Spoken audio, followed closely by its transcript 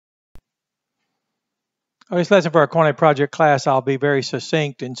On this lesson for our Quantity Project class, I'll be very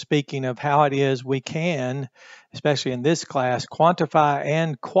succinct in speaking of how it is we can, especially in this class, quantify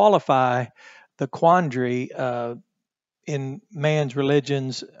and qualify the quandary in man's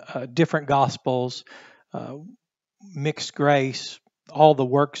religions, different gospels, mixed grace, all the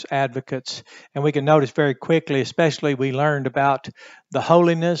works advocates. And we can notice very quickly, especially we learned about the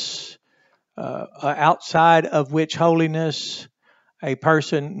holiness, outside of which holiness a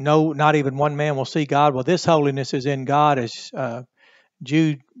person, no, not even one man will see God. Well, this holiness is in God, as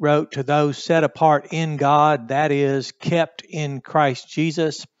Jude wrote, to those set apart in God, that is, kept in Christ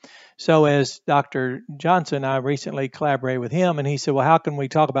Jesus. So as Dr. Johnson, I recently collaborated with him, and he said, well, how can we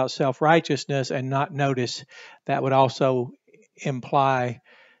talk about self-righteousness and not notice that would also imply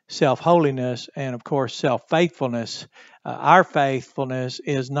self-holiness and, of course, self-faithfulness. Our faithfulness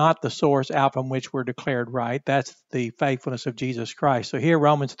is not the source out from which we're declared right. That's the faithfulness of Jesus Christ. So here,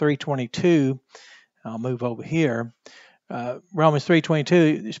 Romans 3:22, I'll move over here. Romans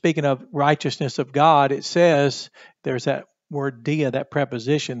 3:22, speaking of righteousness of God, it says, there's that word dia, that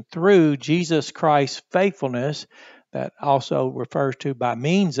preposition, through Jesus Christ's faithfulness, that also refers to by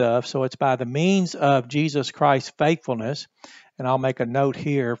means of. So it's by the means of Jesus Christ's faithfulness. And I'll make a note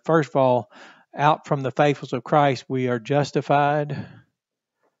here. First of all, out from the faithfulness of Christ, we are justified.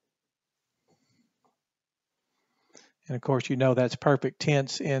 And of course, you know that's perfect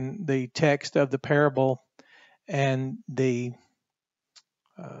tense in the text of the parable and the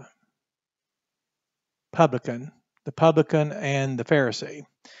publican and the Pharisee.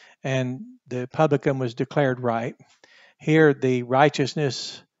 And the publican was declared right. Here, the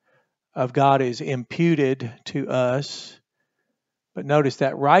righteousness of God is imputed to us. But notice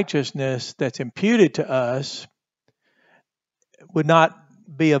that righteousness that's imputed to us would not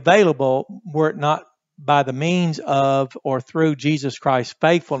be available were it not by the means of or through Jesus Christ's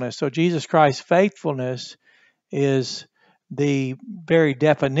faithfulness. So Jesus Christ's faithfulness is the very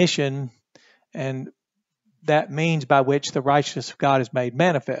definition and that means by which the righteousness of God is made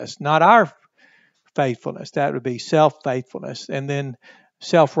manifest, not our faithfulness. That would be self-faithfulness. And then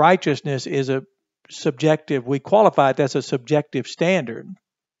self-righteousness is a subjective, we qualify it as a subjective standard.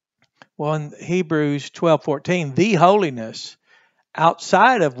 Well, in Hebrews 12:14, the holiness,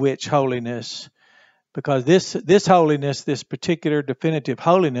 outside of which holiness, because this holiness, this particular definitive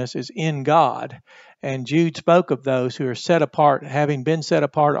holiness is in God. And Jude spoke of those who are set apart, having been set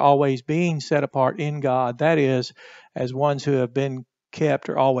apart, always being set apart in God. That is, as ones who have been kept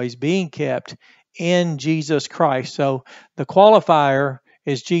or always being kept in Jesus Christ. So the qualifier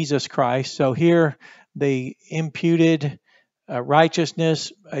is Jesus Christ. So here the imputed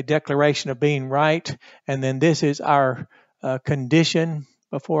righteousness, a declaration of being right, and then this is our condition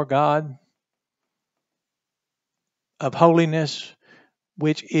before God of holiness,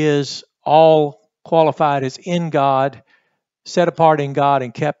 which is all qualified as in God, set apart in God,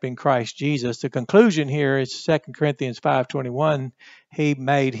 and kept in Christ Jesus. The conclusion here is 2 Corinthians 5:21. He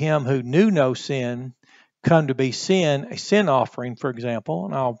made him who knew no sin come to be sin, a sin offering, for example.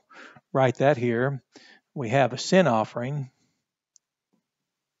 And I'll write that here. We have a sin offering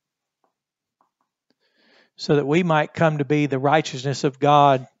so that we might come to be the righteousness of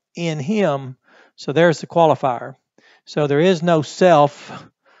God in him. So there's the qualifier. So there is no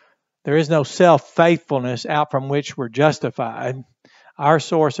self-faithfulness out from which we're justified. Our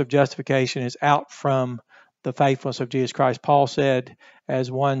source of justification is out from the faithfulness of Jesus Christ. Paul said, as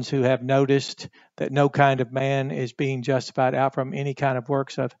ones who have noticed that no kind of man is being justified out from any kind of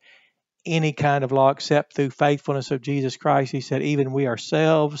works of any kind of law except through faithfulness of Jesus Christ. He said, even we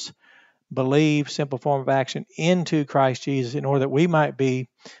ourselves believe, simple form of action, into Christ Jesus in order that we might be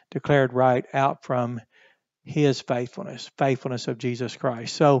declared right out from his faithfulness of Jesus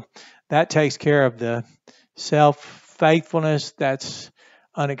Christ. So that takes care of the self-faithfulness. That's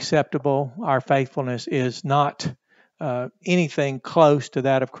unacceptable. Our faithfulness is not anything close to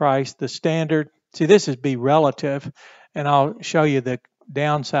that of Christ. The standard, see, this is be relative, and I'll show you the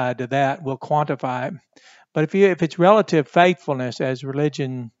downside to that. We'll quantify it. But if it's relative faithfulness, as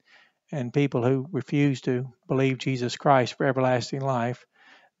religion and people who refuse to believe Jesus Christ for everlasting life,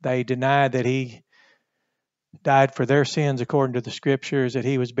 they deny that he died for their sins according to the scriptures, that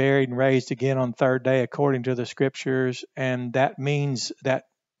he was buried and raised again on the third day according to the scriptures, and that means that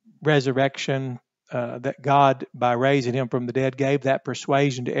resurrection, that God, by raising him from the dead, gave that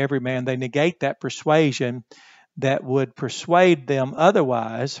persuasion to every man. They negate that persuasion that would persuade them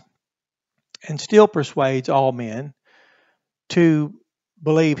otherwise, and still persuades all men to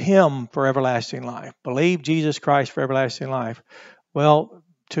believe him for everlasting life, believe Jesus Christ for everlasting life. Well,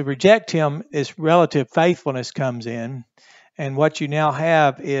 to reject him, this relative faithfulness comes in, and what you now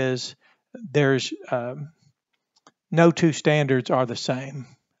have is there's no two standards are the same.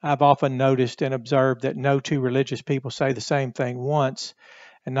 I've often noticed and observed that no two religious people say the same thing once,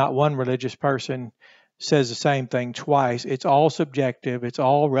 and not one religious person says the same thing twice. It's all subjective, it's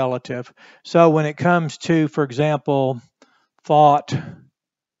all relative. So when it comes to, for example, thought,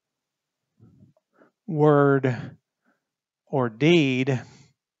 word, or deed,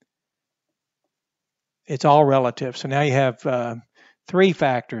 it's all relative. So now you have three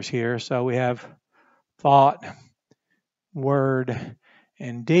factors here. So we have thought, word,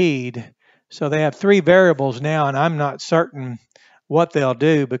 and deed. So they have three variables now, and I'm not certain what they'll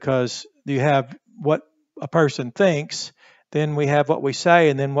do, because you have what a person thinks, then we have what we say,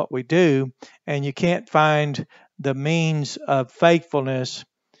 and then what we do, and you can't find the means of faithfulness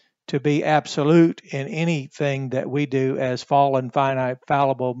to be absolute in anything that we do as fallen, finite,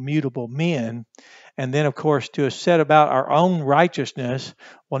 fallible, mutable men. And then, of course, to set about our own righteousness,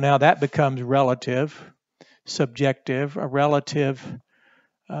 well, now that becomes relative, subjective, a relative,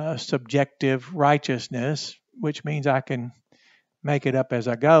 subjective righteousness, which means I can make it up as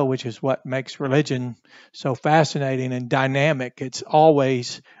I go, which is what makes religion so fascinating and dynamic. It's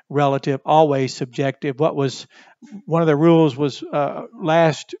always relative, always subjective. What was one of the rules was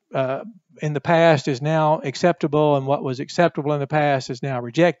in the past is now acceptable, and what was acceptable in the past is now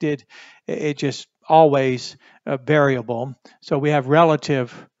rejected. It just always variable. So we have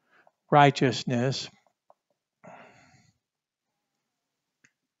relative righteousness.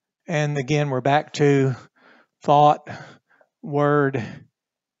 And again, we're back to thought, word,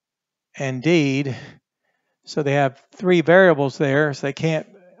 and deed. So they have three variables there, so they can't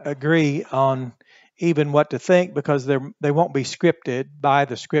agree on even what to think, because they won't be scripted by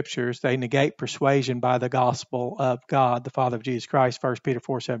the scriptures. They negate persuasion by the gospel of God, the Father of Jesus Christ, 1 Peter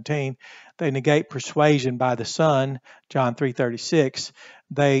 4:17. They negate persuasion by the Son, John 3:36.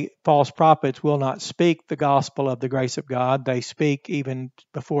 False prophets will not speak the gospel of the grace of God. They speak even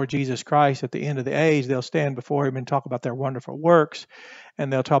before Jesus Christ at the end of the age. They'll stand before him and talk about their wonderful works,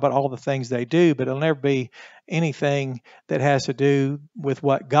 and they'll talk about all the things they do, but it'll never be anything that has to do with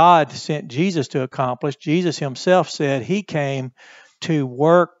what God sent Jesus to accomplish. Jesus himself said he came to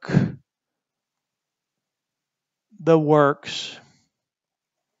work the works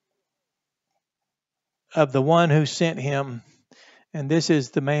of the one who sent him. And this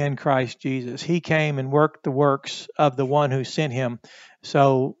is the man Christ Jesus. He came and worked the works of the one who sent him.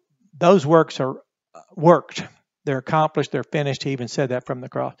 So those works are worked. They're accomplished. They're finished. He even said that from the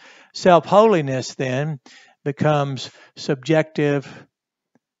cross. Self-holiness then becomes subjective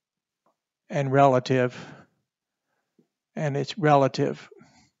and relative. And it's relative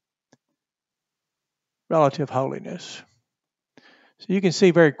holiness. So you can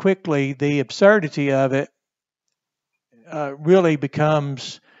see very quickly the absurdity of it really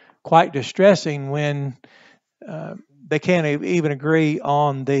becomes quite distressing when they can't even agree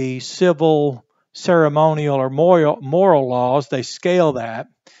on the civil, ceremonial, or moral laws. They scale that,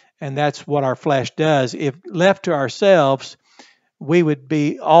 and that's what our flesh does. If left to ourselves, we would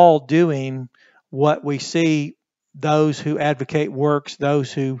be all doing what we see those who advocate works,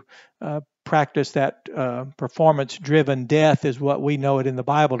 those who practice that performance-driven death is what we know it in the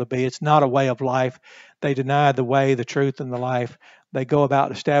Bible to be. It's not a way of life. They deny the way, the truth, and the life. They go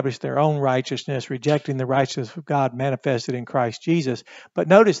about establish their own righteousness, rejecting the righteousness of God manifested in Christ Jesus. But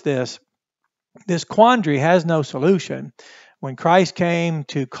notice this quandary has no solution. When Christ came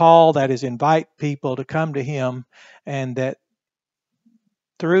to call, that is, invite people to come to him, and that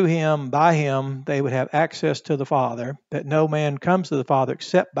through him, by him, they would have access to the Father, that no man comes to the Father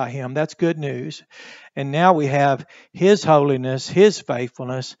except by him. That's good news. And now we have his holiness, his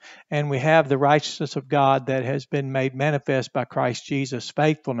faithfulness, and we have the righteousness of God that has been made manifest by Christ Jesus'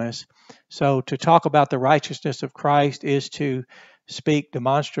 faithfulness. So to talk about the righteousness of Christ is to speak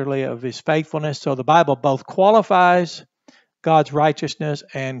demonstratively of his faithfulness. So the Bible both qualifies God's righteousness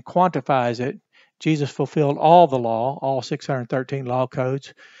and quantifies it. Jesus fulfilled all the law, all 613 law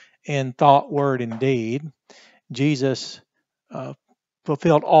codes, in thought, word, and deed. Jesus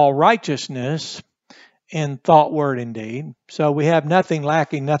fulfilled all righteousness in thought, word, and deed. So we have nothing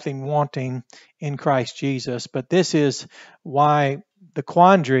lacking, nothing wanting in Christ Jesus. But this is why the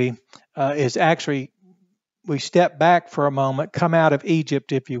quandary is actually, we step back for a moment, come out of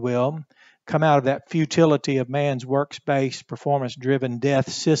Egypt, if you will, come out of that futility of man's works-based, performance-driven death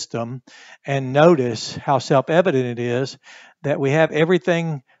system, and notice how self-evident it is that we have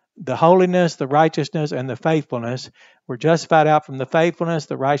everything, the holiness, the righteousness, and the faithfulness. We're justified out from the faithfulness,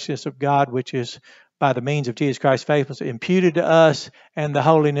 the righteousness of God, which is by the means of Jesus Christ's faithfulness imputed to us, and the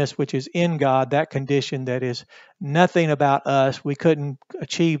holiness which is in God, that condition that is nothing about us. We couldn't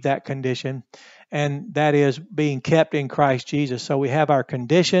achieve that condition. and that is being kept in Christ Jesus. So we have our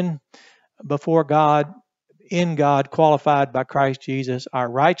condition before God, in God, qualified by Christ Jesus, our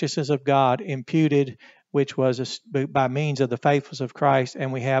righteousness of God imputed, which was by means of the faithfulness of Christ,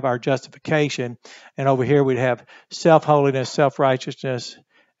 and we have our justification. And over here we'd have self-holiness, self-righteousness,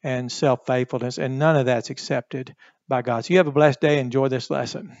 and self-faithfulness, and none of that's accepted by God. So you have a blessed day. Enjoy this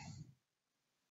lesson.